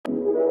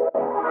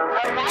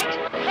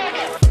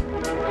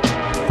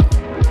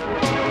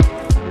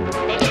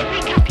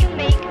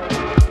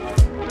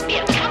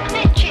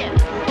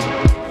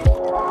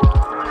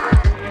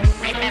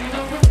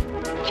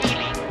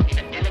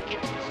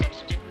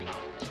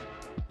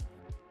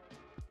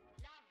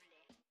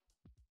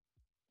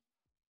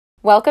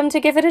Welcome to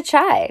Give It a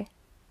Chai.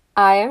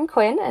 I am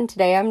Quinn, and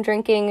today I'm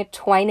drinking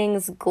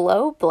Twinings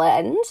Glow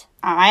Blend.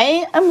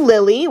 I am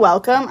Lily.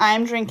 Welcome.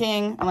 I'm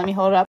drinking, let me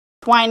hold it up,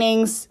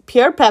 Twinings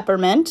Pure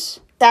Peppermint.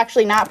 It's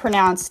actually not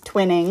pronounced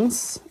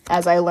Twinnings,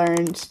 as I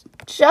learned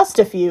just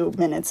a few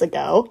minutes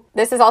ago.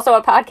 This is also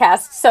a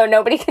podcast, so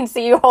nobody can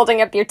see you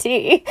holding up your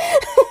tea.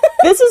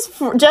 This is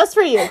just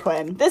for you,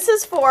 Quinn. This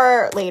is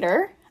for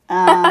later,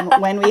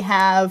 when we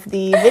have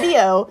the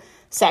video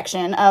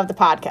section of the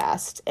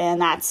podcast, and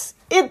that's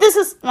it. This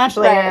is much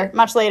later. Right.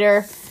 Much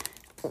later.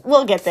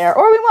 We'll get there,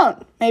 or we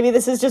won't. Maybe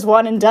this is just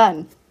one and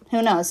done.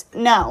 Who knows?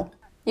 No.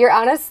 You're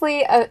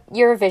honestly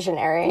you're a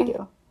visionary. Thank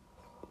you.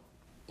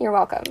 You're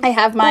welcome. I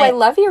have I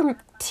love your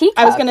teacup.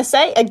 I was going to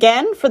say,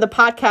 again, for the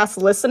podcast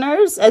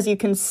listeners, as you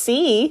can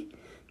see,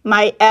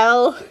 my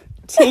L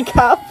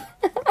teacup.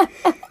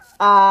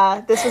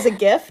 This was a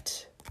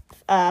gift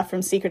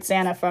from Secret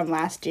Santa from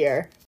last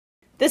year.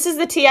 This is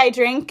the tea I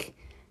drink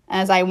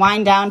as I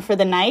wind down for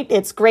the night.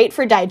 It's great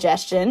for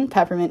digestion,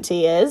 peppermint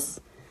tea is,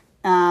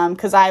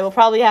 because I will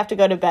probably have to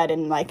go to bed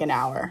in like an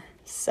hour.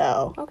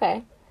 So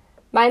Okay.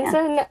 Mine's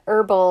an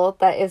herbal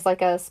that is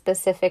like a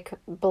specific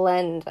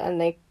blend,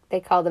 and they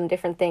call them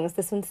different things.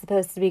 This one's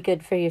supposed to be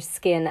good for your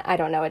skin. I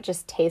don't know. It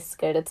just tastes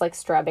good. It's like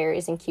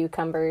strawberries and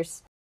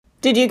cucumbers.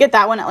 Did you get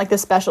that one at like the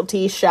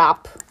specialty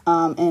shop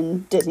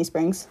in Disney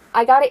Springs?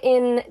 I got it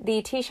in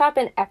the tea shop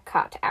in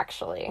Epcot,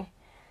 actually.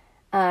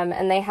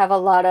 And they have a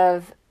lot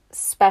of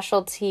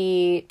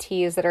specialty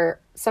teas that are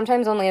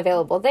sometimes only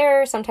available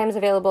there, sometimes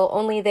available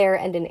only there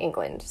and in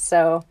England.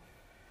 So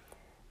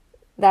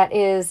that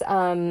is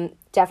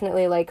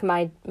definitely like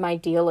my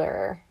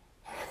dealer.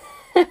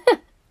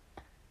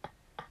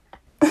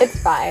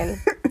 It's fine.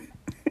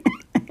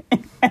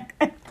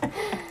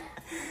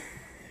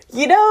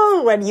 You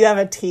know when you have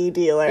a tea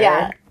dealer,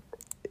 Yeah.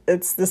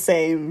 It's the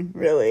same,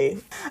 really.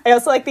 I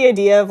also like the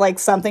idea of like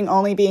something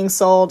only being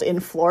sold in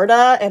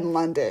Florida and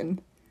London.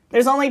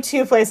 There's only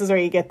two places where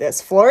you get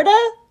this. Florida,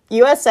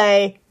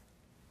 USA,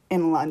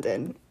 and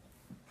London.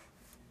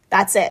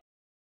 That's it.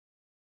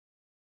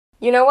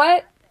 You know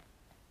what?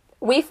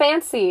 We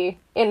fancy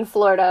in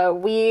Florida.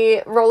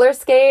 We roller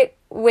skate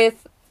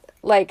with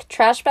like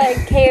trash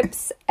bag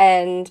capes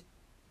and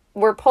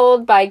we're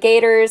pulled by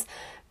gators.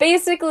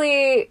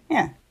 Basically,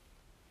 Yeah.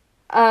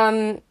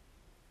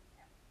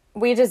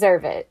 we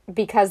deserve it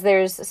because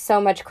there's so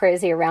much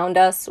crazy around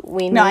us.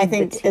 We need No, I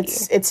think the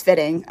tea. it's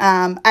fitting.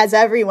 As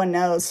everyone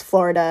knows,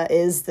 Florida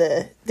is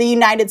the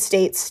United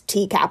States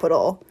tea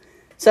capital.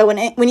 So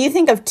when you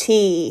think of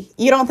tea,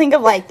 you don't think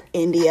of like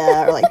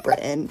India or like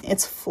Britain.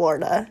 It's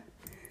Florida.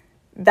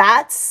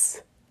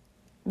 That's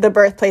the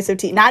birthplace of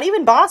tea. Not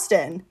even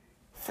Boston,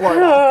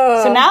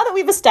 Florida. So now that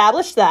we've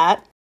established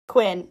that,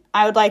 Quinn,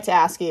 I would like to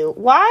ask you,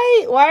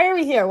 why are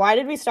we here? Why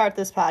did we start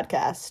this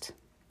podcast?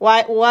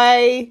 Why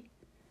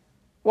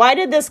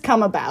did this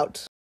come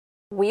about?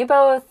 We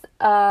both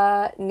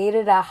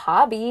needed a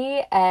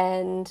hobby,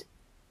 and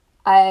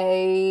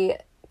I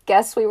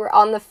guess we were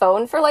on the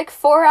phone for like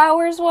 4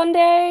 hours one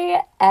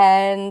day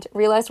and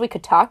realized we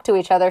could talk to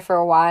each other for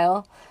a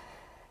while.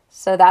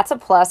 So that's a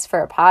plus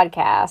for a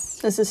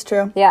podcast. This is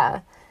true.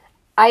 Yeah.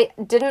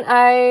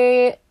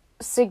 I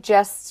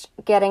suggest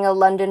getting a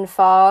London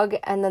Fog,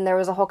 and then there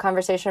was a whole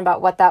conversation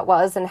about what that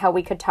was and how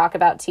we could talk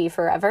about tea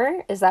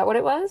forever. Is that what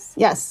it was?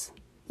 Yes.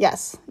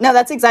 No,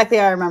 that's exactly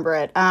how I remember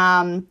it.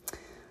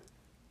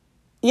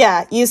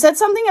 Yeah, you said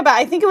something about,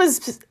 I think it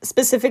was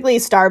specifically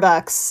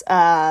Starbucks.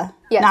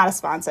 Yes. Not a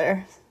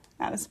sponsor.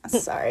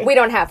 Sorry. We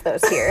don't have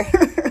those here.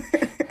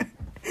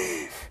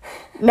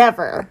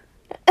 Never.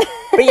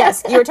 But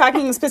yes, you were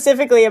talking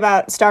specifically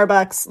about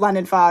Starbucks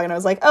London Fog, and I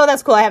was like, oh,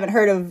 that's cool. I've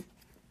heard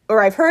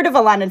of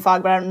a London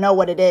Fog, but I don't know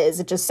what it is.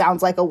 It just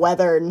sounds like a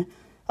weather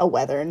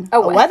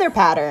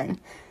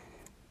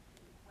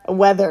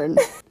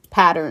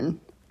pattern.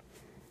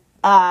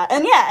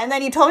 And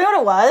then you told me what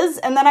it was,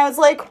 and then I was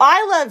like,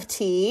 I love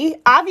tea.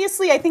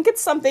 Obviously, I think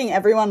it's something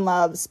everyone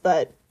loves,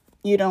 but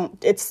you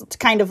don't, it's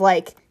kind of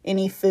like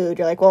any food.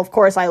 You're like, well, of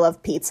course I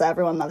love pizza.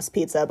 Everyone loves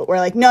pizza, but we're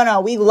like, no,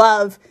 we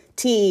love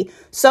tea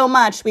so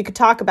much we could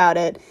talk about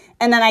it.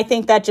 And then I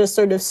think that just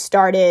sort of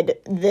started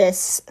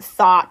this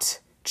thought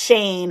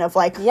chain of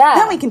like,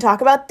 then we can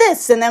talk about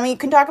this, and then we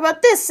can talk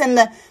about this, and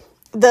the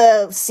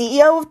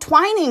CEO of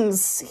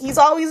Twinings, he's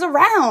always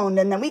around,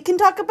 and then we can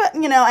talk about,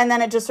 and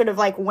then it just sort of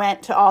like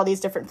went to all these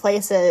different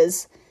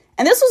places.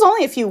 And this was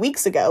only a few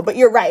weeks ago, but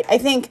you're right. I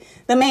think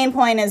the main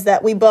point is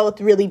that we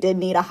both really did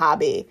need a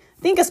hobby.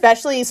 I think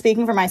especially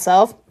speaking for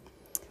myself,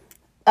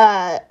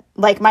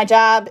 like my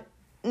job,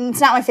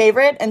 it's not my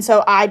favorite, and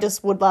so I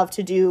just would love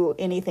to do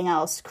anything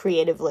else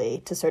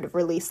creatively to sort of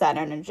release that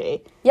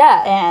energy.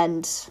 Yeah.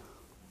 And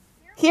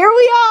here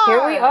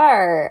we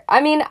are.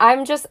 I mean,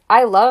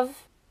 I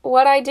love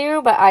what I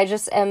do, but I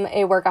just am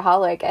a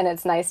workaholic, and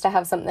it's nice to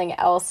have something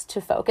else to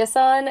focus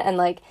on. And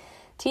like,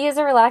 tea is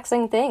a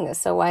relaxing thing,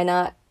 so why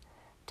not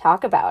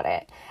talk about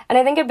it? And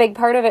I think a big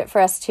part of it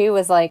for us too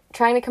was like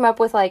trying to come up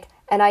with like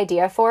an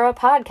idea for a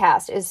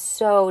podcast is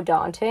so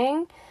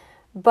daunting,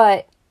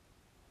 but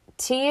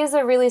tea is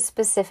a really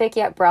specific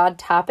yet broad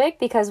topic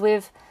because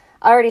we've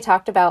already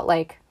talked about,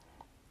 like,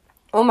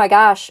 oh my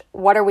gosh,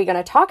 what are we going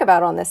to talk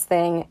about on this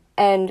thing?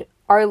 And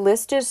our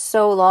list is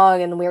so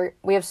long and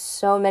we have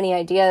so many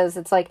ideas.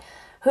 It's like,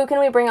 who can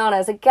we bring on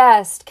as a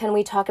guest? Can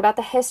we talk about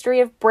the history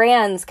of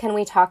brands? Can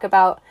we talk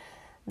about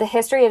the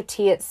history of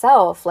tea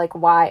itself? Like,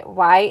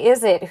 why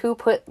is it? Who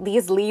put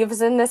these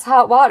leaves in this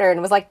hot water?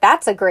 And was like,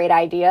 that's a great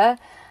idea.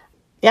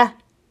 Yeah.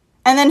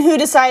 And then who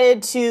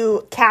decided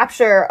to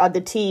capture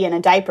the tea in a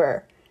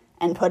diaper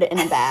and put it in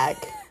a bag?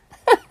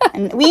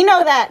 And we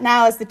know that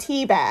now as the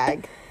tea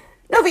bag.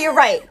 No, but you're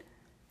right.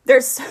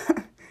 There's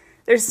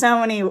so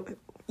many,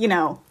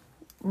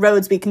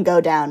 roads we can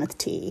go down with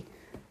tea,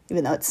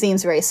 even though it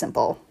seems very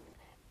simple.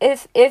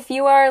 If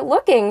you are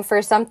looking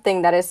for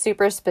something that is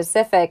super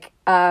specific,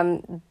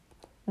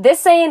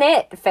 this ain't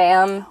it,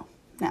 fam.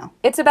 No.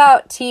 It's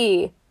about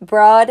tea,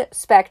 broad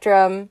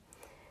spectrum,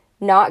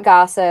 not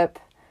gossip,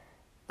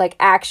 like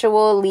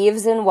actual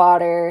leaves in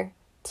water,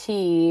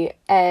 tea,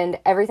 and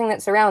everything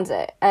that surrounds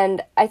it.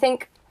 And I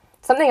think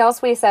something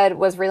else we said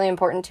was really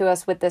important to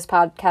us with this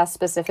podcast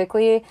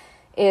specifically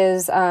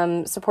is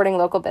supporting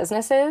local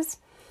businesses.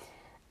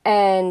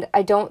 And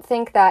I don't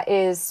think that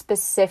is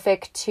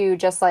specific to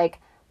just like,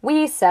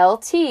 we sell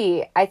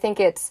tea. I think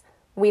it's,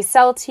 we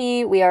sell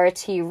tea, we are a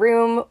tea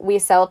room, we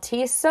sell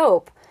tea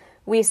soap,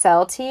 we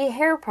sell tea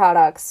hair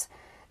products.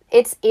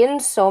 It's in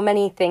so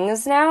many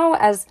things now,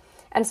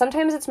 and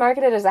sometimes it's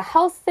marketed as a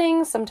health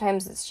thing,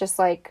 sometimes it's just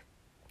like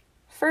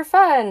for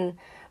fun.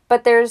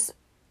 But there's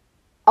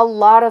a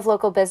lot of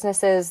local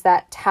businesses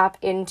that tap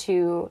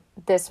into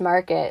this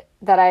market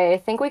that I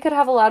think we could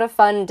have a lot of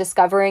fun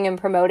discovering and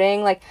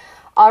promoting. Like,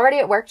 already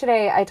at work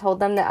today, I told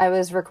them that I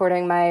was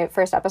recording my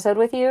first episode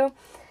with you,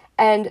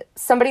 and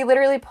somebody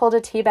literally pulled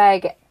a tea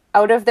bag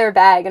out of their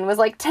bag and was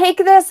like, take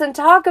this and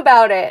talk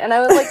about it. And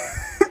I was like,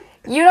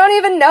 you don't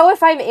even know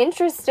if I'm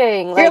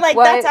interesting. You're like,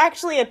 that's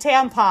actually a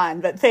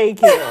tampon, but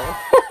thank you.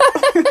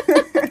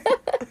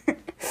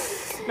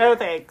 No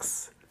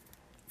thanks.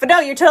 But no,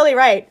 you're totally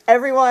right.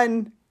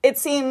 Everyone, it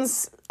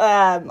seems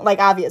like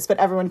obvious, but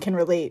everyone can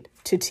relate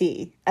to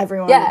tea.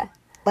 Everyone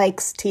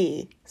likes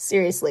tea.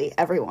 Seriously,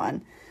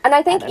 everyone. And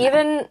I think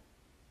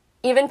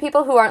even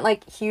people who aren't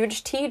like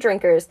huge tea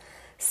drinkers,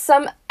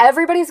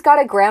 everybody's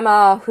got a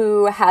grandma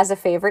who has a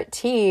favorite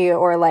tea,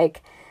 or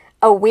like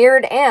a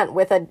weird aunt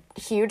with a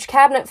huge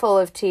cabinet full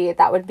of tea.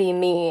 That would be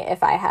me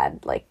if I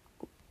had like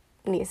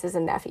nieces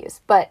and nephews.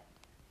 But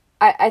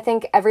I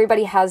think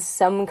everybody has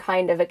some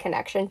kind of a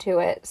connection to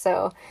it.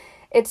 So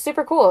it's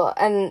super cool.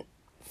 And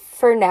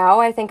for now,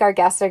 I think our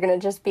guests are going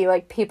to just be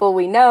like people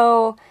we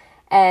know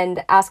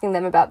and asking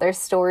them about their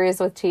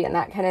stories with tea and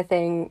that kind of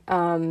thing.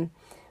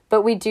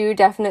 But we do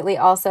definitely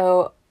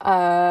also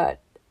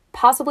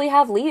possibly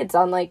have leads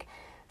on like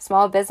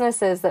small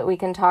businesses that we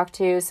can talk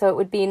to. So it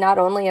would be not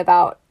only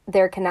about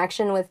their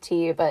connection with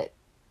tea, but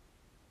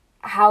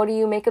how do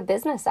you make a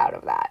business out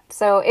of that?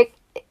 So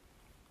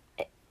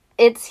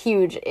it's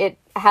huge.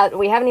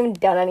 We haven't even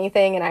done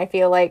anything, and I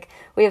feel like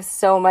we have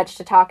so much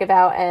to talk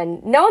about,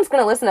 and no one's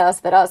going to listen to us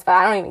but us, but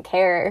I don't even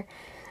care.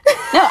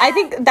 No, I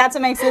think that's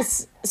what makes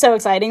this so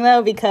exciting,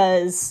 though,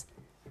 because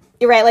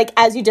you're right. Like,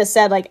 as you just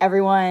said, like,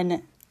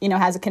 everyone,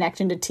 has a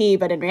connection to tea,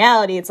 but in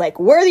reality, it's like,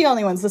 we're the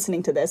only ones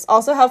listening to this.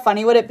 Also, how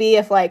funny would it be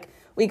if, like,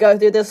 we go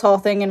through this whole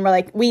thing and we're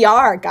like, we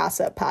are a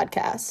gossip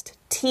podcast.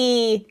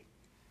 Tea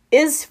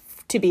is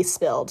to be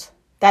spilled.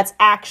 That's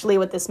actually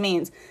what this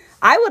means.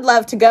 I would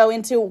love to go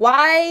into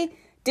why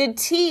did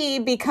tea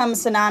become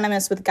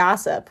synonymous with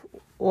gossip?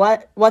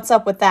 What's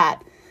up with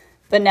that?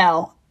 But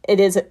no, it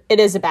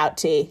is about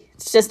tea.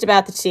 It's just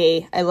about the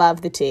tea. I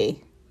love the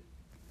tea.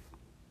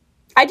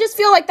 I just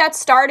feel like that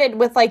started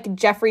with like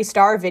Jeffree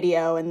Star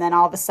video, and then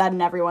all of a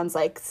sudden everyone's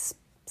like,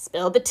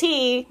 spill the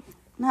tea.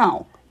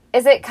 No.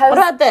 Is it because... What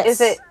about this?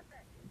 Is it...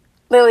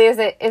 Lily, is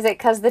it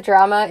because the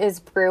drama is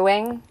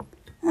brewing?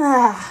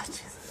 Ah,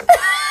 Jesus.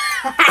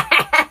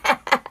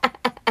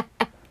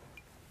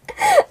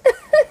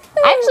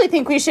 I actually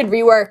think we should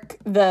rework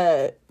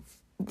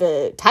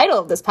the title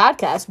of this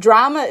podcast.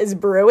 Drama is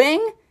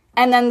brewing,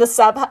 and then the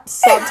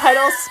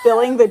subtitle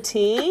spilling the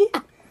tea.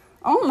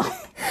 Oh my,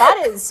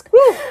 that is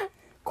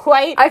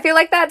quite... I feel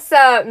like that's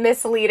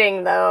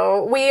misleading,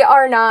 though. We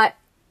are not,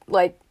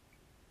 like...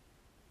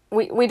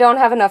 We don't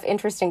have enough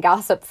interesting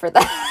gossip for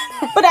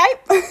that.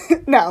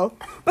 But no.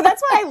 But that's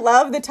why I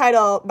love the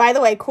title. By the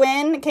way,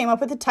 Quinn came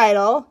up with the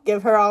title.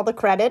 Give her all the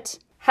credit.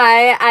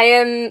 Hi, I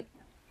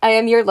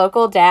am your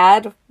local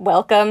dad.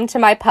 Welcome to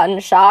my pun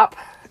shop.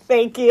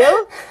 Thank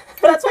you.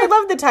 But that's why I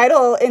love the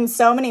title in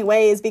so many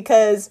ways,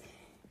 because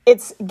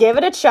it's give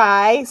it a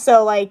try.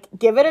 So, like,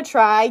 give it a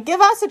try. Give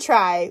us a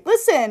try.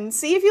 Listen,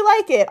 see if you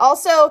like it.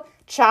 Also,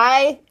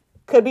 chai,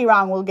 could be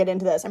wrong. We'll get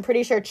into this. I'm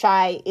pretty sure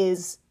chai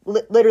is...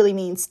 literally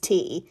means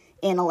tea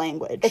in a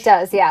language. It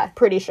does, yeah.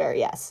 Pretty sure,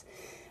 yes.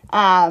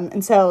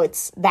 And so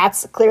it's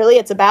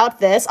about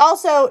this.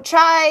 Also,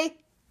 chai,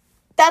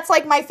 that's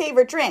like my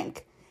favorite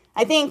drink.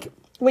 I think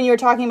when you were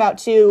talking about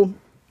too,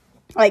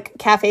 like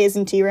cafes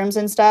and tea rooms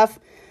and stuff,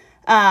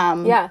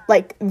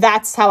 Like,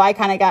 that's how I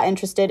kind of got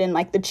interested in,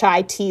 like, the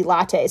chai tea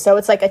latte. So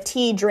it's like a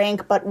tea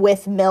drink, but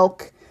with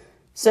milk.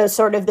 So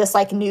sort of this,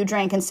 like, new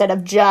drink instead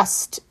of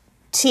just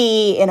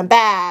tea in a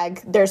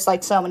bag. There's,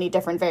 like, so many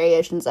different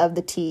variations of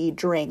the tea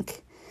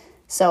drink.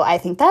 So I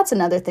think that's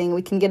another thing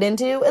we can get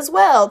into as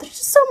well. There's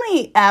just so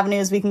many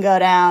avenues we can go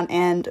down,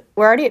 and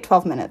we're already at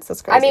 12 minutes.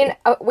 That's crazy. I mean,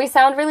 we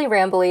sound really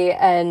rambly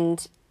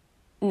and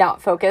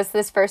not focused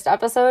this first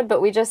episode, but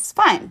we just...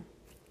 Fine.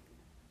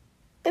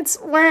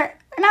 We're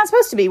not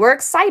supposed to be. We're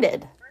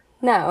excited.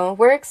 No,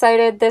 we're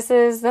excited. This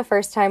is the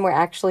first time we're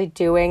actually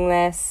doing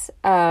this.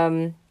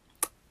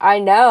 I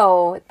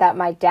know that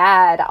my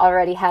dad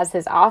already has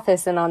his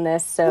office in on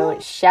this, so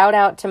shout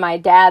out to my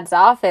dad's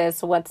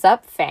office. What's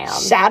up, fam?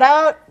 Shout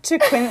out to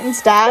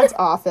Quentin's dad's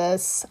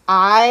office.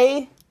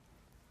 I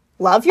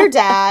love your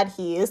dad.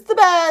 He is the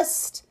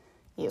best.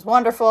 He is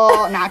wonderful.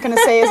 I'm not going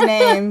to say his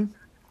name.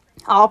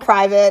 All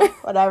private,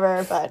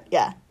 whatever, but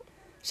yeah.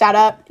 Shout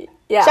out.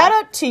 Yeah. Shout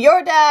out to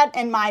your dad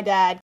and my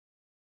dad.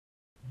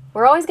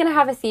 We're always going to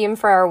have a theme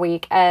for our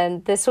week,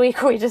 and this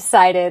week we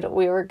decided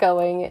we were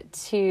going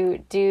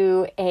to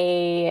do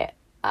a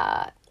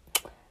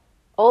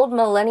old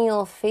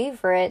millennial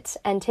favorite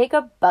and take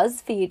a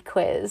BuzzFeed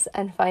quiz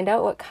and find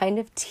out what kind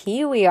of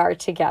tea we are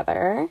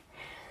together.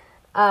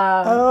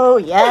 Oh,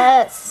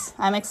 yes.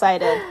 I'm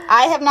excited.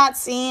 I have not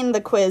seen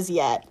the quiz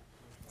yet,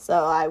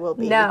 so I will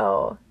be...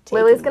 No.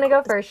 Lily's going to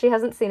go first. She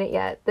hasn't seen it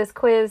yet. This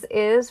quiz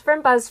is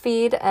from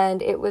BuzzFeed,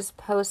 and it was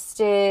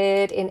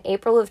posted in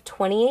April of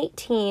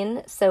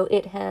 2018, so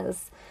it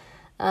has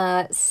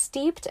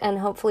steeped and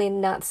hopefully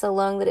not so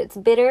long that it's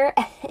bitter.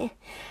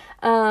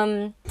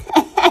 That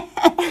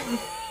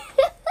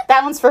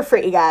one's for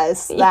free,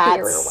 guys. You're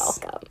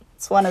welcome.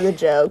 It's one of the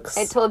jokes.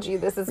 I told you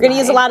this is We're going to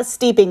use a lot of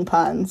steeping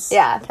puns.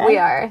 Yeah, okay? We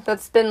are.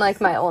 That's been like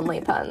my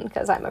only pun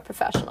because I'm a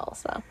professional,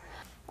 so.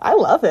 I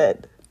love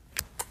it.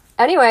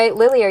 Anyway,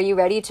 Lily, are you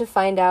ready to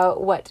find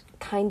out what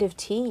kind of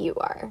tea you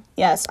are?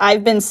 Yes,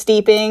 I've been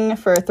steeping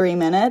for 3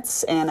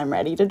 minutes, and I'm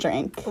ready to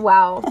drink.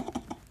 Wow.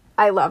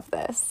 I love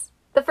this.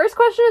 The first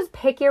question is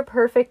pick your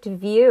perfect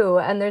view,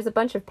 and there's a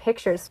bunch of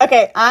pictures.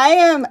 Okay, I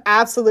am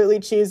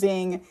absolutely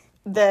choosing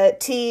the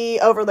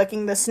tea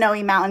overlooking the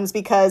snowy mountains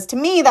because, to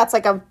me, that's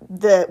like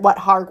what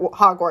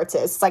Hogwarts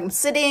is. It's like I'm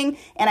sitting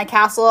in a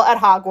castle at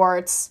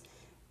Hogwarts,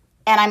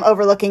 and I'm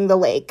overlooking the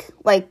lake.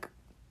 Like,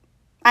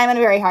 I'm in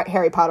a very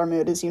Harry Potter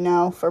mood, as you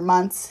know, for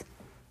months.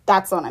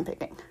 That's the one I'm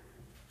picking.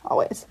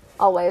 Always.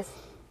 Always.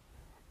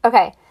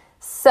 Okay,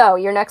 so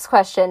your next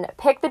question.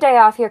 Pick the day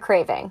off you're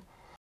craving.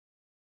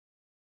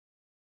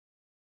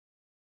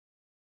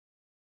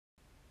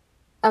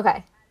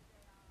 Okay.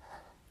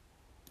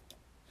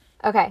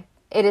 Okay,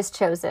 it is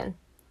chosen.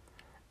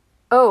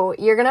 Oh,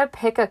 you're gonna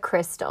pick a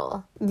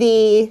crystal.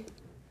 The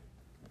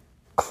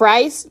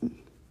Chrysler...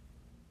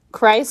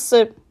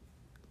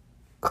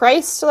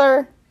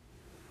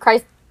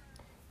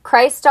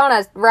 Christ on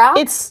a rock?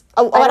 It's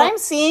what I'm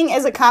seeing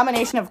is a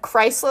combination of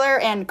Chrysler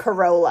and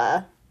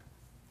Corolla.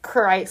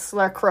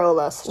 Chrysler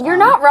Corolla stone. You're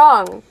not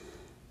wrong.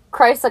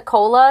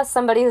 Chrysocolla.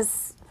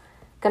 Somebody's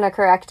gonna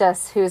correct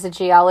us who's a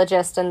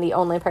geologist and the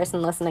only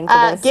person listening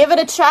to this. Give it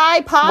a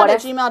try,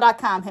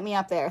 pod@gmail.com. Hit me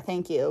up there.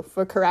 Thank you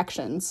for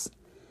corrections.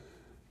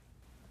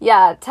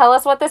 Yeah, tell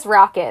us what this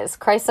rock is.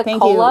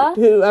 Chrysocolla? Thank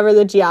you, whoever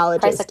the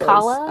geologist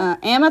Chrysocolla? is.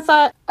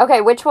 Amethyst.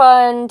 Okay, which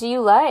one do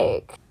you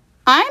like?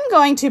 I'm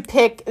going to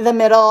pick the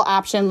middle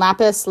option,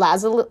 lapis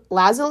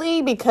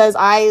lazuli, because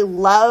I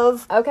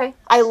love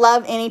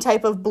any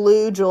type of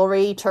blue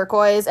jewelry,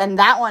 turquoise, and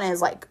that one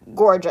is like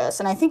gorgeous.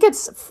 And I think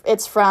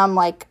it's from,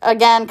 like,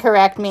 again,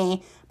 correct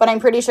me, but I'm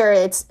pretty sure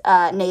it's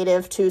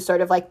native to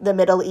sort of like the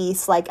Middle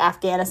East, like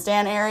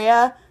Afghanistan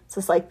area. It's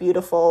this like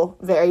beautiful,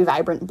 very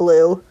vibrant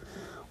blue.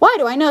 Why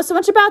do I know so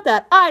much about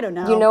that? I don't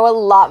know. You know a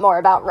lot more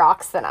about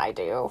rocks than I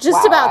do.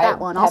 Just about that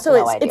one. Also,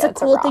 no it's a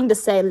cool thing to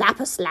say,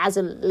 lapis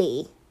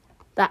lazuli.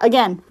 That,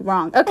 again,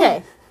 wrong.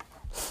 Okay.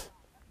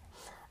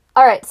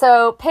 All right,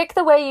 so pick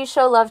the way you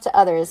show love to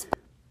others.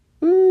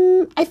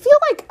 I feel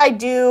like I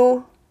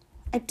do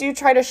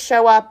try to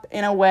show up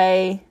in a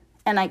way,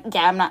 and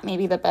I'm not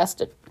maybe the best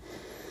at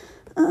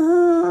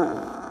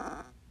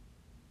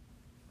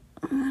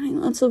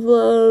lots of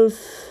love.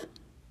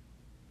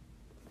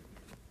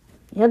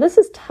 Yeah, this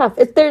is tough.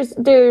 There's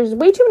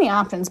way too many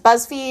options.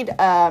 BuzzFeed,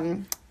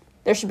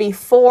 there should be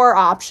 4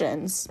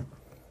 options.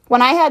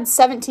 When I had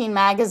 17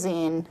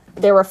 magazine,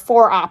 there were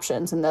 4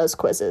 options in those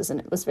quizzes, and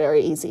it was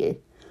very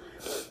easy.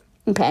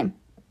 Okay.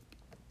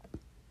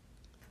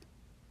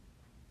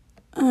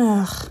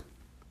 Ugh.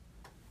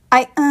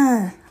 I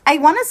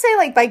want to say,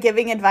 like, by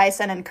giving advice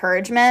and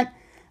encouragement,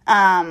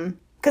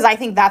 because I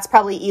think that's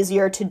probably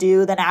easier to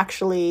do than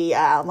actually,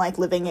 like,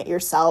 living it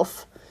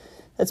yourself.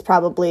 That's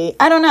probably,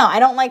 I don't know. I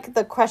don't like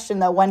the question,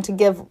 though, when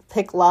to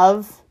pick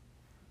love.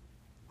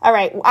 All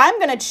right, I'm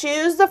going to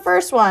choose the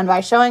first one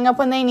by showing up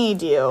when they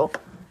need you,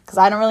 because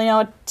I don't really know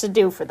what to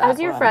do for that. As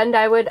your friend,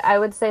 I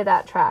would say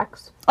that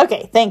tracks.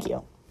 Okay, thank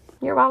you.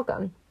 You're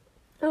welcome.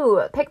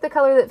 Ooh, pick the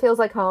color that feels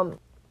like home.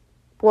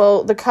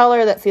 Well, the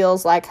color that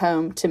feels like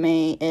home to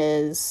me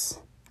is,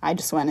 I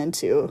just went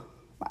into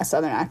a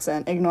Southern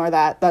accent. Ignore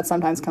that. That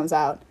sometimes comes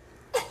out.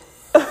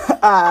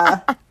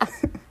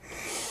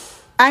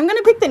 I'm going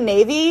to pick the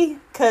navy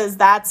because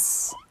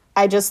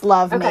I just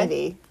love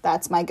navy.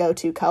 That's my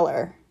go-to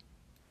color.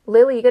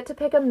 Lily, you get to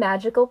pick a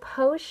magical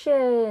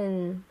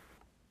potion.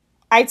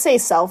 I'd say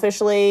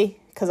selfishly,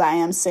 because I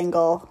am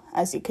single,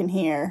 as you can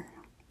hear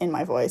in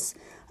my voice.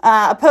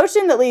 A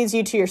potion that leads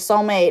you to your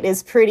soulmate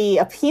is pretty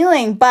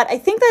appealing, but I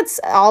think that's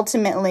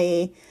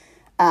ultimately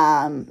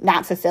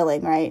not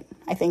fulfilling, right?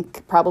 I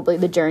think probably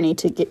the journey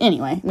to get...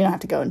 Anyway, we don't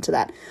have to go into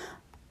that.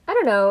 I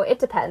don't know. It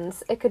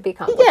depends. It could be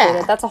complicated.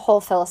 Yeah. That's a whole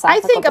philosophical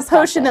I think discussion. A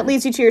potion that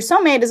leads you to your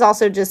soulmate is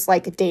also just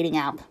like a dating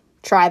app.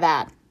 Try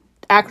that.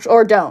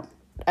 Or don't,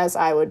 as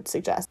I would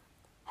suggest.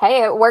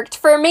 Hey, it worked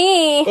for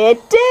me. It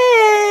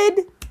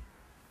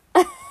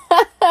did.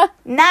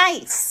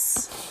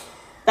 Nice.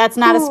 That's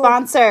not a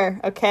sponsor,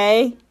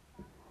 okay?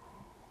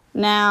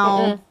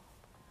 Now,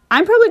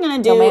 I'm probably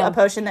going to do a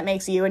potion that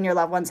makes you and your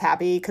loved ones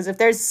happy, because if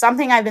there's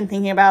something I've been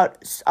thinking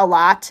about a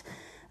lot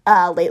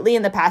lately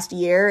in the past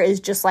year is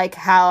just like,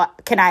 how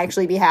can I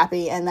actually be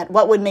happy? And that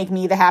what would make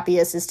me the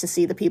happiest is to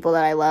see the people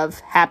that I love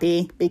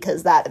happy,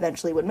 because that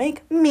eventually would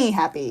make me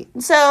happy.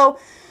 So,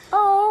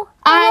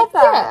 I love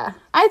that. Yeah,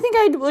 I think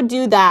I would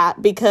do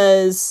that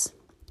because,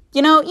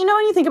 you know when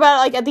you think about it,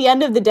 like at the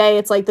end of the day,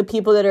 it's like the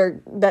people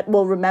that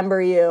will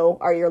remember you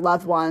are your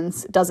loved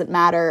ones. It doesn't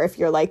matter if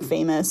you're like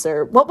famous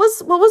or what was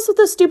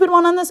the stupid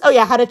one on this? Oh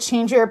yeah, how to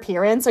change your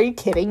appearance. Are you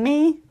kidding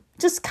me?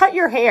 Just cut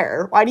your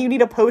hair. Why do you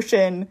need a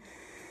potion?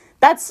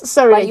 That's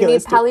so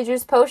ridiculous. Why you need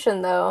Polyjuice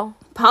Potion, though.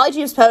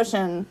 Polyjuice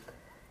Potion.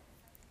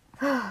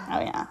 Oh,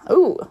 yeah.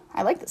 Ooh,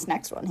 I like this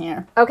next one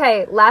here.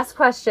 Okay, last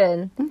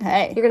question.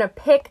 Okay. You're going to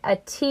pick a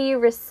tea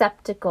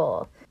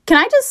receptacle. Can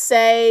I just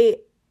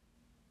say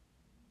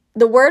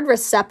the word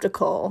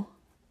receptacle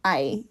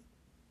I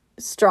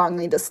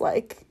strongly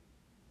dislike.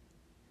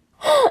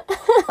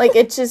 Like,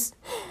 it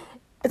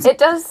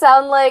does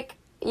sound like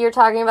you're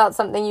talking about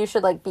something you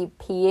should, like, be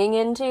peeing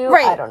into.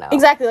 Right. I don't know.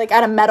 Exactly, like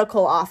at a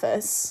medical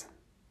office.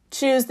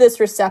 Choose this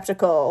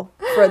receptacle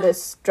for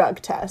this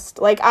drug test.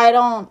 Like, I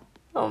don't...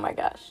 Oh my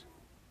gosh.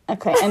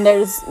 Okay, and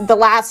there's the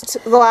last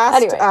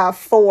anyway.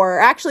 4.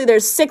 Actually,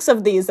 there's 6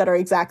 of these that are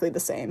exactly the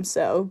same,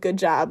 so good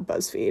job,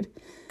 BuzzFeed.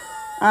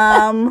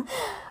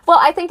 Well,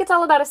 I think it's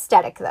all about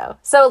aesthetic, though.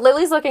 So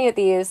Lily's looking at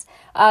these.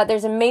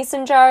 There's a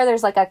mason jar.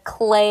 There's, like, a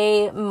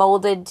clay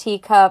molded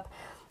teacup.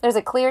 There's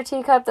a clear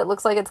teacup that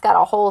looks like it's got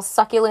a whole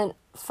succulent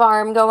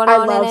farm going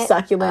on in it. I love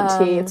succulent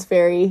tea. It's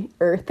very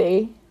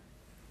earthy.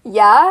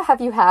 Yeah?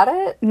 Have you had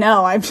it?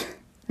 No,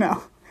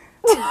 no.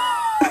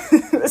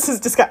 This is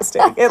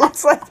disgusting. It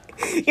looks like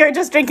you're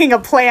just drinking a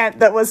plant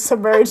that was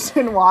submerged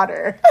in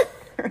water.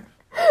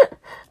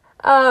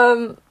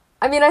 I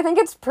mean, I think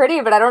it's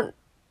pretty, but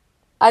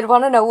I'd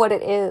want to know what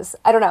it is.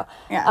 I don't know.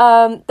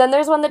 Yeah. Then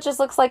there's one that just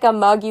looks like a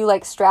mug you,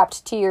 like,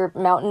 strapped to your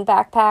mountain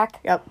backpack.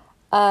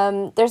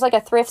 Yep. There's, like,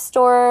 a thrift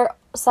store,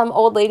 some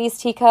old lady's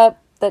teacup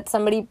that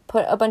somebody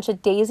put a bunch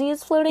of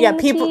daisies floating in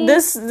the tea.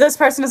 This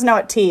person doesn't know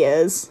what tea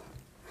is.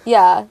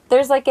 Yeah.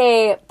 There's, like,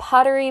 a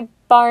Pottery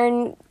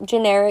Barn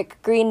generic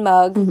green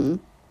mug.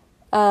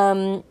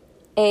 Mm-hmm.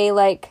 A,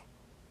 like,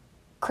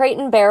 Crate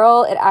and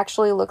Barrel. It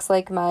actually looks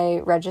like my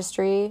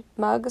registry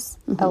mugs.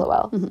 Mm-hmm.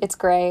 LOL. Mm-hmm. It's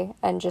gray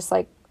and just,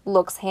 like,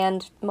 looks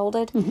hand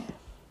molded. Mm-hmm.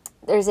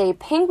 There's a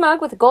pink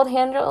mug with a gold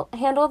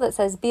handle that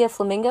says "Be a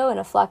flamingo and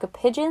a flock of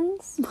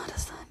pigeons." What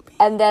does that mean?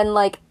 And then,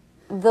 like,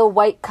 the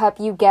white cup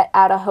you get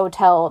at a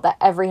hotel, that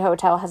every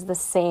hotel has the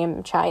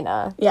same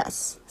china.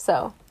 Yes.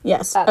 So.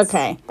 Yes.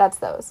 Okay. That's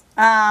those.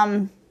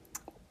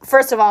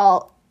 First of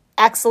all,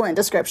 excellent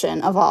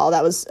description of all.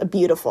 That was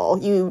beautiful.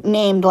 You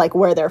named, like,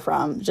 where they're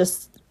from.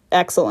 Just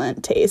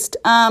excellent taste.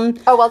 Oh,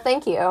 well,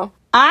 thank you.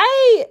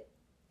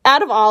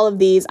 Out of all of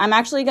these, I'm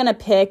actually going to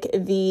pick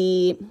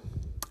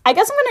I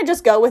guess I'm going to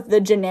just go with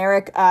the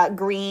generic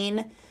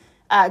green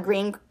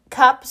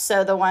cup.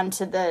 So the one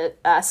to the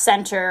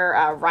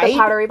center right. The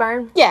Pottery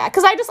Barn? Yeah,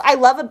 because I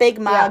love a big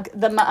mug.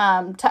 Yeah.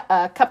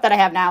 The cup that I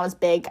have now is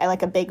big. I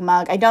like a big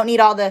mug. I don't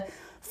need all the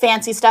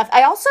fancy stuff.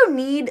 I also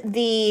need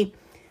the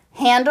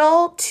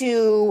handle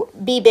to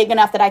be big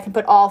enough that I can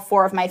put all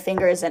 4 of my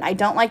fingers in. I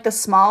don't like the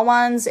small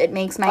ones. It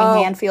makes my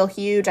hand feel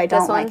huge. I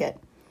don't like it.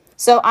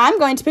 So I'm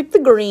going to pick the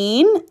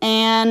green,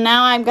 and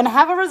now I'm going to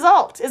have a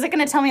result. Is it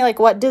going to tell me, like,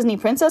 what Disney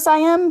princess I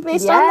am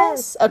based on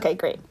this? Okay,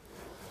 great.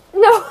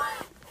 No.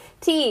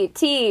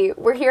 Tea.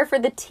 We're here for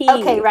the tea.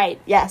 Okay,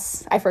 right.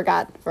 Yes. I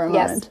forgot for a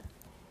moment.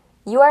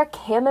 You are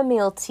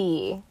chamomile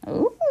tea.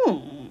 Ooh.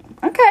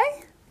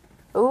 Okay.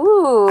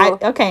 Ooh.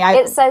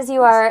 It says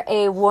you are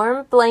a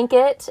warm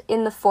blanket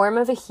in the form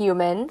of a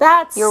human.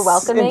 That's You're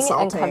welcoming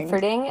insulting. and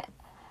comforting.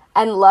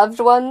 And loved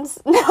ones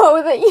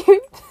know that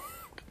you...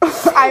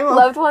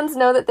 Loved ones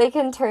know that they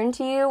can turn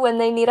to you when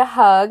they need a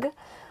hug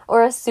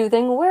or a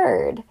soothing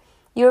word.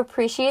 You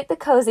appreciate the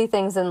cozy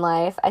things in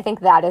life. I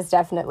think that is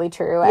definitely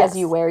true as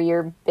you wear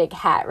your big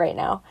hat right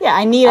now. Yeah,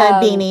 I need a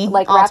beanie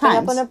like all wrapping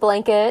times. up in a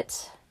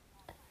blanket.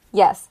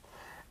 Yes.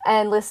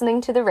 And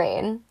listening to the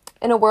rain.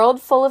 In a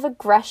world full of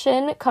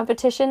aggression,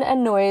 competition,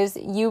 and noise,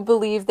 you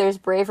believe there's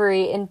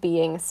bravery in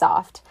being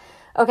soft.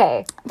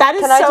 Okay. That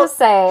is Can I just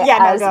say,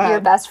 as go your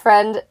ahead. best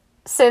friend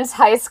since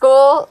high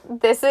school,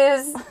 this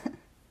is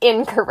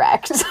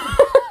incorrect.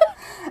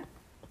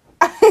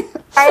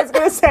 I was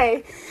going to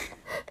say,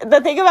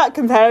 the thing about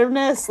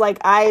competitiveness, like,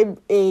 I'm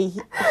a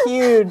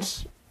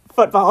huge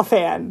football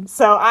fan.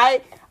 So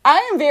I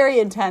am very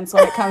intense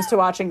when it comes to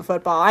watching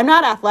football. I'm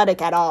not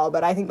athletic at all,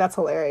 but I think that's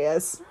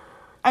hilarious.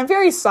 I'm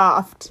very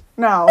soft.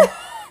 No.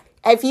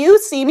 If you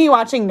see me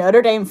watching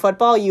Notre Dame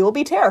football, you will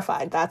be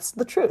terrified. That's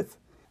the truth.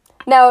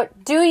 Now,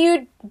 do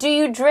you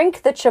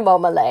drink the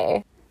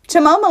chamomile?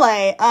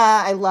 Chamomile,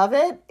 I love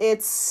it.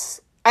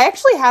 I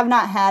actually have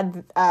not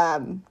had,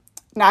 now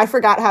I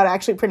forgot how to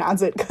actually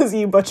pronounce it because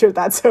you butchered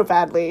that so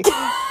badly.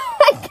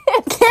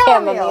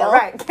 Chamomile.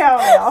 Right,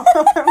 chamomile.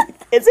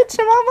 Is it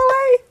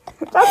chamomile?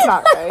 That's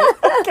not right.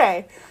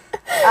 Okay.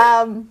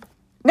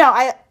 No,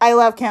 I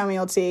love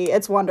chamomile tea.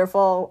 It's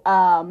wonderful.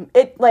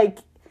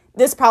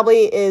 This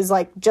probably is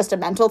like just a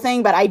mental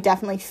thing, but I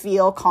definitely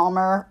feel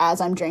calmer as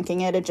I'm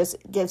drinking it. It just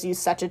gives you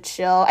such a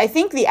chill. I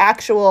think the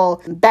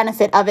actual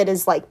benefit of it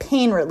is like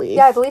pain relief.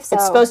 Yeah, I believe so.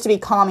 It's supposed to be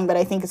calming, but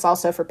I think it's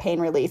also for pain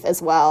relief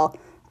as well.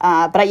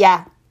 I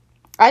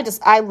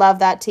love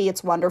that tea.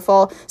 It's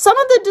wonderful. Some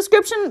of the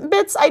description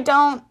bits I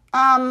don't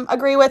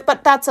agree with,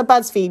 but that's a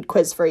BuzzFeed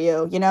quiz for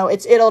you. You know,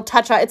 it'll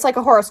touch on, it's like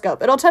a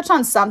horoscope. It'll touch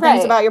on some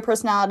things Right. about your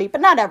personality,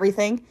 but not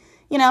everything.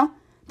 You know,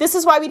 this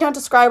is why we don't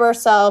describe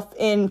ourselves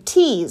in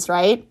T's,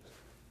 right?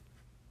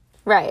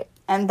 Right.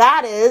 And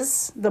that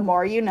is the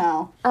more you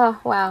know. Oh,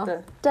 wow.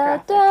 The Da,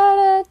 graphic. da,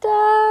 da,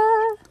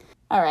 da.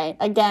 All right.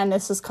 Again,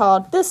 this is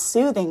called This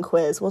Soothing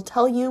Quiz. Will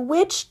tell you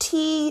which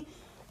T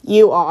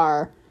you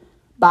are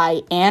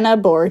by Anna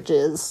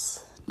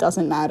Borges.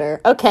 Doesn't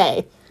matter.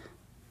 Okay.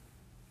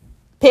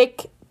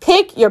 Pick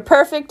your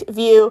perfect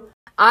view.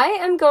 I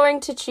am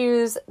going to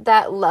choose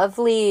that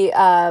lovely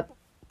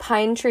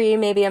pine tree.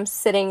 Maybe I'm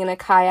sitting in a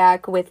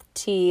kayak with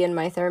tea in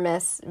my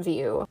thermos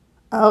view.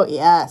 Oh,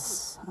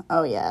 yes.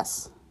 Oh,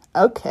 yes.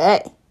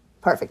 Okay.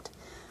 Perfect.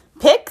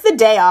 Pick the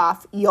day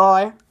off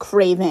you're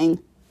craving.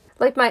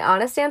 Like, my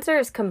honest answer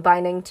is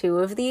combining two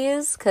of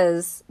these,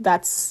 because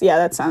That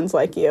sounds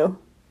like you.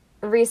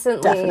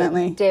 recently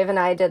Definitely. Dave and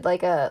I did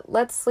like a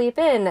let's sleep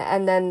in,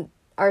 and then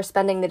our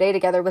spending the day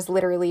together was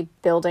literally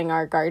building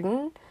our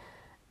garden.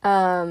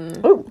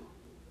 Ooh.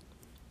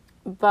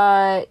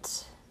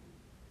 But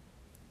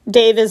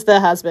Dave is the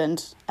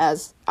husband,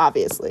 as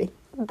obviously.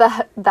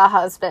 the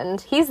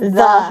husband. He's the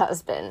The.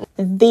 husband.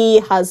 The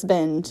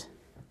husband.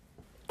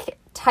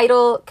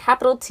 Title,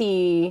 capital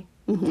T,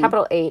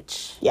 capital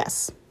H.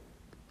 Yes.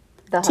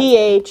 The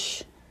husband.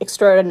 TH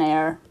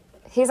extraordinaire.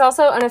 He's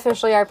also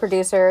unofficially our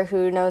producer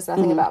who knows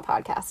nothing about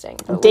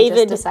podcasting. But we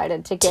David just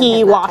decided to give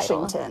T. him that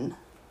title. Washington.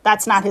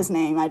 That's not his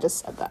name. I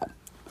just said that.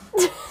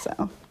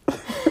 So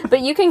But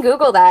you can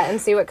Google that and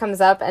see what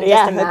comes up, and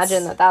Yeah, just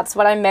imagine that's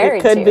what I'm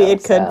married it to.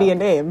 could so. be a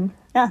name.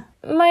 Yeah.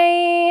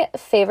 My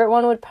favorite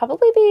one would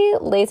probably be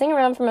lazing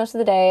around for most of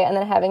the day and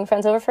then having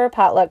friends over for a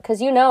potluck,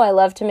 because you know I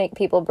love to make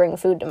people bring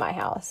food to my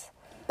house.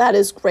 That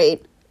is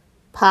great.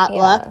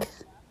 Potluck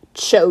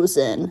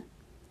chosen.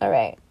 All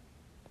right.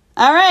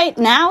 All right,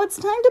 now it's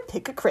time to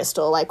pick a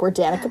crystal like we're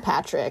Danica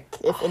Patrick.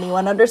 If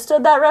anyone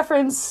understood that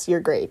reference, you're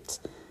great.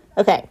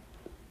 Okay.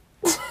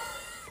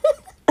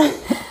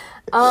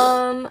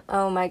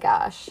 Oh my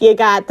gosh. You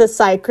got the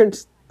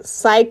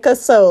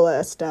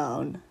Psychosola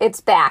stone.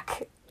 It's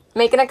back.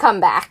 Making a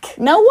comeback.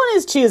 No one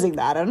is choosing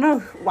that. I don't know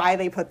why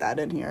they put that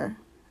in here.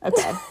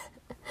 Okay.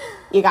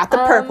 You got the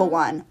purple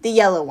one, the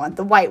yellow one,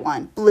 the white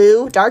one,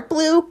 blue, dark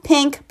blue,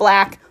 pink,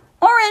 black,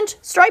 orange,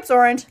 stripes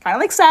orange, kind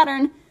of like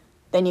Saturn.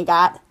 Then you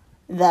got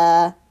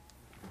the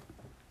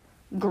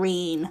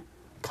green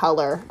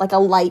color, like a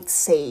light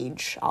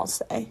sage, I'll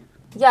say.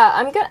 Yeah,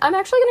 I'm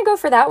actually gonna go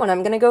for that one.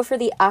 I'm gonna go for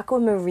the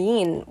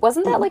aquamarine.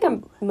 Wasn't that like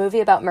a movie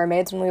about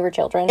mermaids when we were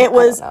children? It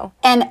was I don't know.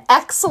 an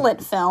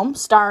excellent film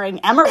starring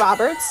Emma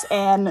Roberts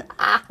and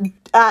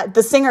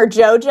the singer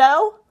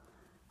JoJo.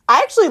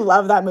 I actually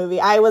love that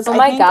movie. I was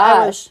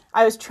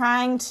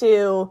trying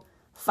to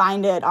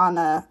find it on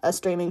a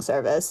streaming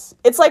service.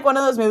 It's like one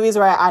of those movies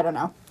where I don't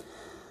know.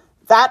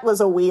 That was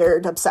a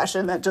weird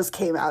obsession that just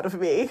came out of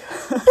me.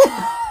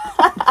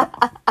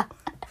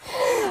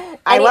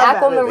 Any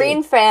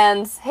aquamarine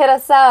fans, hit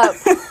us up.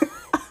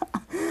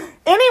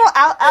 Anyone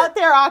out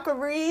there,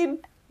 Aquamarine?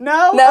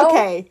 No? No?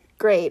 Okay,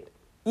 great.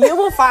 You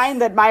will find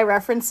that my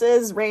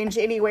references range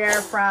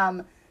anywhere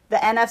from the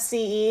NFC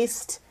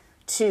East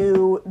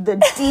to the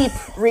deep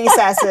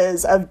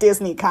recesses of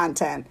Disney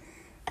content.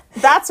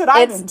 That's what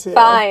I'm It's into.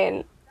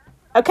 fine.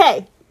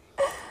 Okay.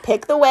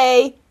 Pick the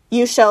way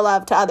you show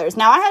love to others.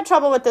 Now, I had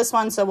trouble with this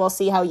one, so we'll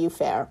see how you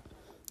fare.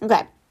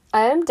 Okay.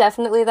 I am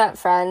definitely that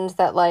friend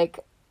that, like,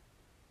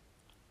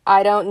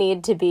 I don't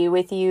need to be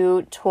with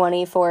you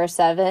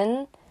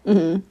 24/7.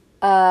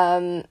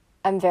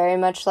 I'm very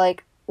much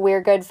like,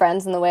 we're good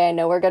friends, and the way I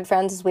know we're good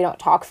friends is we don't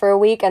talk for a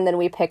week, and then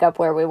we pick up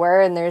where we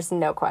were, and there's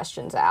no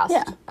questions asked.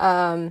 Yeah.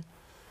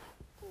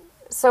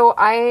 So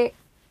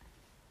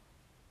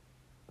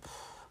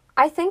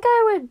I think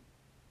I would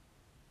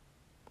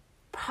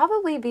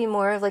probably be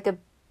more of like a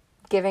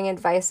giving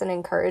advice and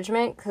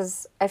encouragement,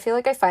 because I feel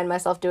like I find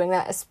myself doing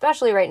that,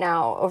 especially right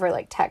now over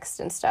like text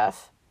and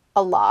stuff,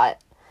 a lot.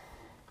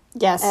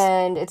 Yes.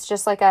 And it's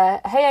just like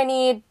hey, I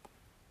need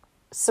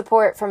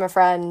support from a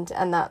friend,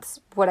 and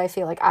that's what I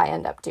feel like I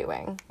end up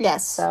doing.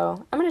 Yes.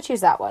 So I'm going to choose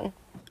that one.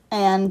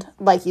 And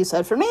like you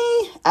said, for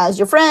me, as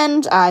your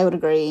friend, I would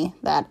agree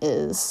that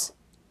is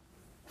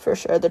for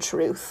sure the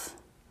truth.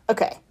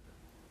 Okay.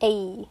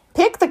 Hey.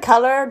 Pick the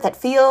color that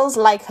feels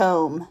like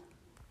home.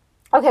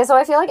 Okay, so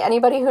I feel like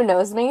anybody who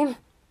knows me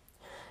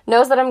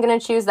knows that I'm going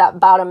to choose that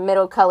bottom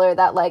middle color,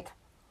 that like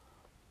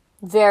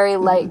very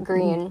light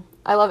green.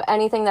 I love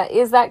anything that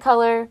is that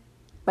color.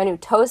 My new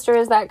toaster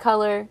is that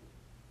color.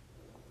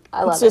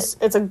 I love it.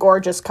 It's a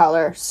gorgeous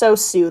color. So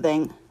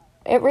soothing.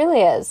 It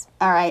really is.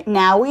 All right,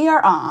 now we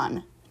are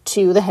on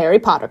to the Harry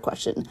Potter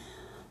question.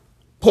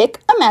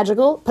 Pick a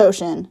magical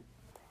potion.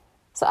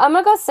 So I'm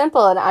going to go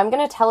simple, and I'm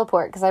going to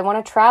teleport because I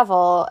want to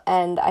travel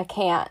and I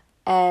can't.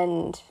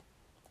 And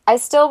I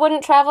still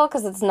wouldn't travel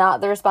because it's not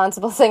the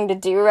responsible thing to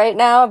do right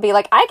now. Be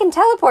like, I can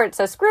teleport,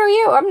 so screw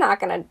you. I'm not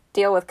going to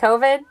deal with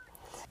COVID.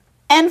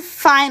 And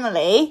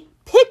finally,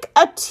 pick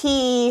a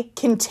tea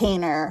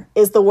container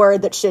is the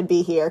word that should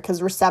be here,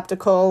 because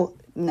receptacle,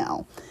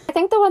 no. I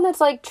think the one that's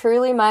like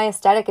truly my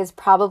aesthetic is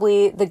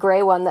probably the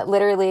gray one that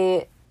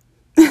literally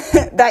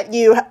that's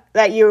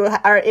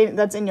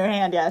in your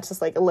hand. Yeah, it's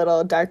just like a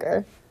little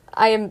darker.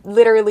 I am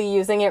literally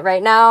using it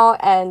right now,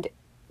 and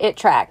it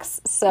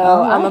tracks. So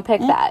I'm gonna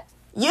pick that.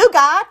 You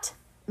got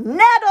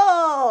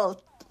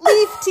nettle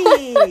leaf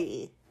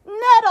tea.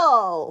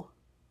 Nettle.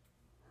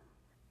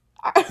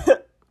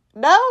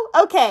 No?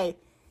 Okay.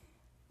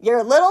 You're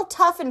a little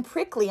tough and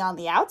prickly on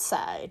the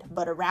outside,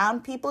 but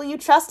around people you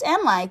trust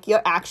and like,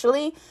 you're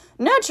actually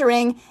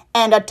nurturing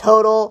and a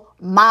total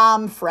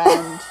mom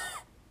friend.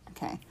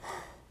 Okay.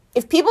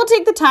 If people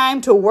take the time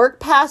to work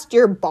past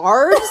your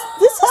bars,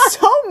 this is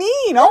so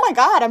mean. Oh my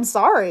God, I'm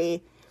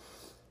sorry.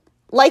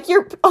 Like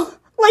your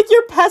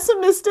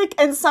pessimistic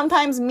and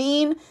sometimes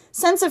mean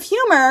sense of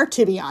humor,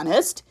 to be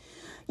honest,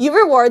 you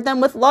reward them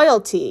with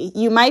loyalty.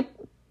 You might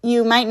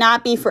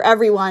not be for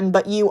everyone,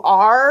 but you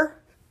are,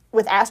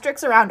 with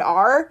asterisks around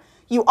are,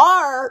 you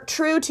are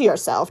true to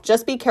yourself.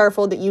 Just be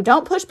careful that you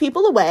don't push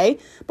people away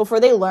before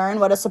they learn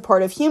what a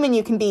supportive human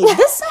you can be.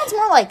 This sounds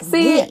more like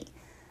me.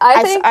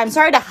 I'm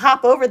sorry to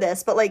hop over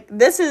this, but like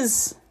this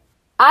is...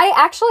 I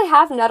actually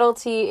have nettle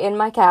tea in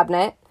my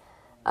cabinet.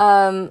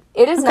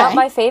 It is not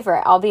my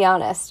favorite, I'll be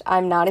honest.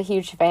 I'm not a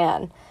huge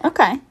fan.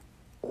 Okay.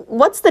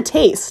 What's the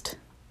taste?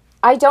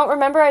 I don't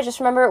remember. I just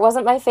remember it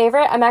wasn't my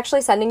favorite. I'm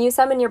actually sending you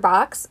some in your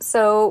box,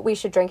 so we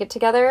should drink it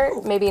together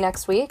maybe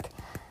next week.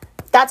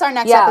 That's our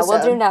next episode. Yeah,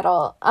 we'll do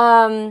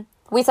nettle.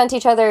 We sent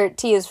each other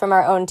teas from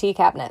our own tea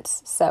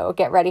cabinets, so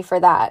get ready for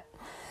that.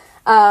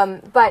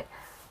 But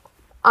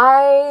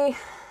I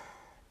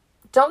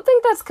don't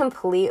think that's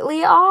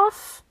completely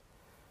off.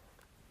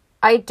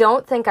 I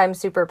don't think I'm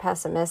super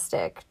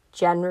pessimistic,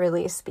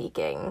 generally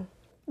speaking.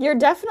 You're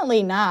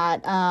definitely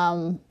not.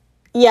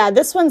 Yeah,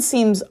 this one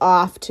seems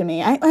off to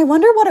me. I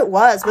wonder what it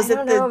was. I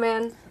don't know,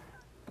 man.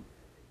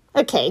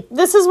 Okay,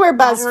 this is where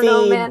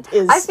BuzzFeed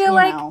is. I feel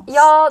like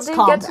y'all did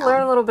get to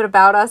learn a little bit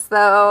about us,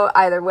 though,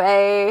 either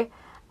way.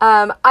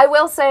 I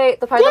will say,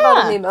 the part that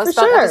bothered me most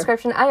about that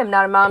description, I am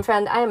not a mom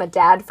friend. I am a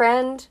dad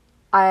friend.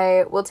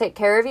 I will take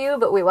care of you,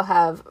 but we will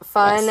have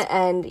fun,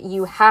 and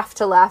you have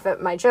to laugh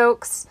at my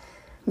jokes.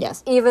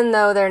 Yes. Even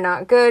though they're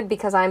not good,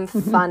 because I'm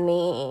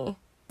funny.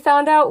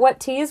 Found out what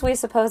teas we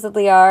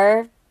supposedly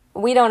are.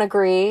 We don't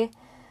agree.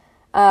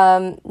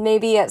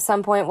 Maybe at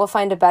some point we'll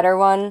find a better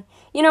one.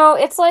 You know,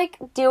 it's like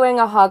doing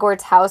a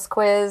Hogwarts house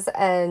quiz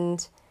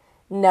and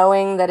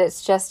knowing that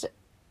it's just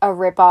a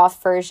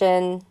rip-off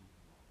version.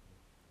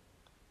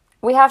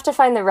 We have to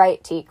find the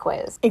right tea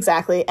quiz.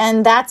 Exactly.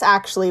 And that's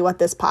actually what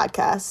this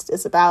podcast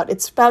is about.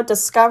 It's about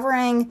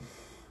discovering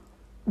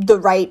the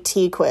right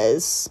tea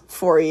quiz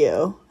for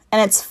you.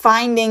 And it's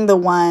finding the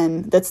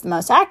one that's the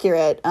most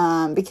accurate,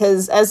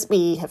 because as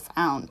we have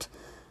found,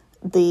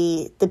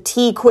 the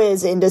tea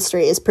quiz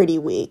industry is pretty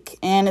weak.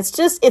 And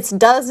it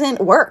doesn't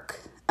work.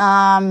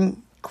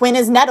 Quinn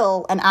is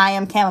nettle and I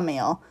am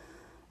chamomile.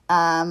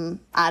 I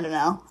don't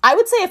know. I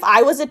would say if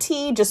I was a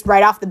tea, just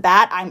right off the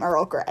bat, I'm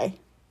Earl Grey.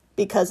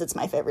 Because it's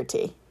my favorite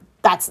tea.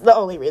 That's the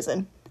only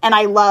reason. And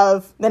I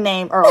love the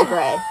name Earl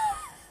Grey.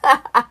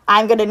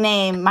 I'm going to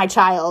name my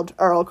child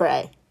Earl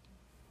Grey.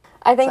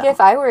 I think if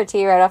I were a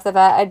tea right off the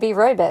bat, I'd be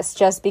rooibos,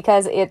 just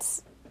because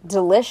it's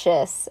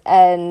delicious.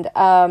 And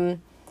that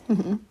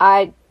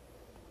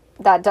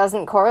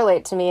doesn't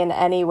correlate to me in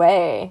any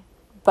way.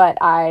 But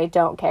I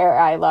don't care.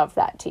 I love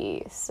that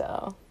tea.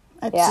 So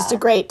it's just a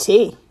great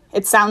tea.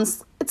 It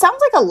sounds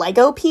like a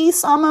Lego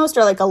piece almost,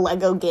 or like a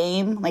Lego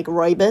game, like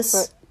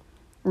rooibos.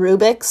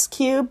 Rubik's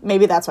Cube?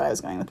 Maybe that's what I was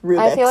going with.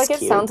 Rubik's Cube. I feel like it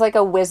sounds like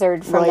a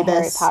wizard from the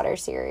Harry Potter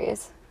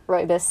series.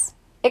 Rooibos.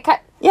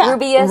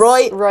 Rubius.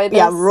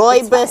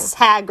 Rooibos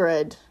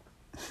Hagrid.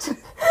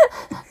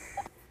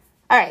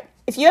 All right.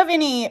 If you have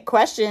any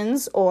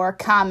questions or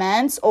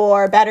comments,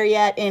 or better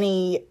yet,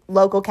 any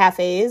local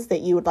cafes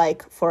that you would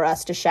like for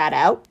us to shout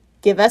out,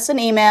 give us an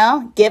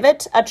email,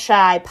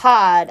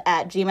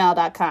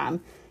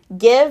 giveitachai@gmail.com.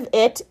 Give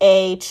it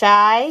a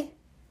chai,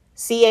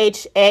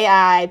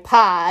 CHAI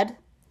pod,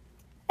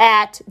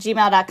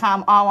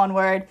 @gmail.com, all one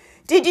word.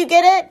 Did you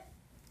get it?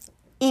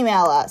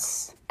 Email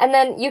us. And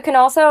then you can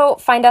also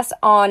find us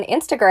on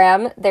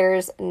Instagram.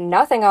 There's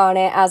nothing on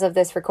it as of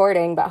this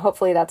recording, but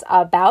hopefully that's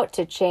about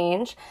to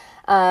change,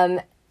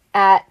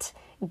 at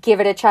Give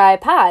It a Chai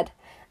Pod.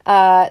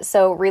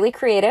 So really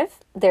creative.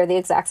 They're the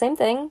exact same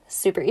thing.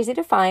 Super easy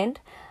to find.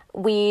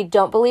 We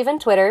don't believe in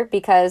Twitter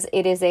because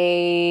it is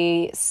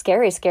a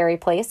scary, scary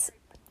place.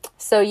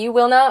 So you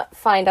will not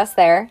find us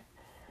there.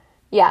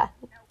 Yeah.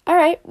 All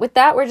right. With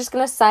that, we're just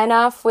going to sign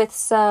off with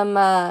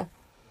some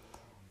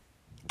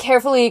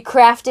carefully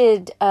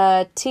crafted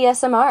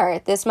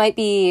TSMR. This might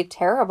be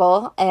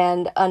terrible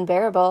and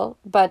unbearable,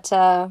 but,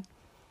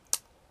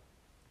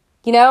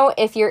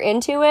 if you're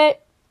into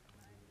it,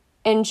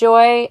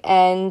 enjoy,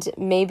 and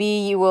maybe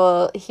you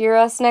will hear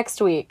us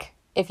next week.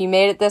 If you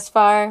made it this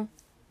far,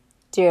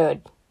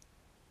 dude.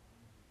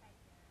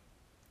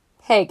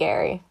 Hey,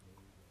 Gary.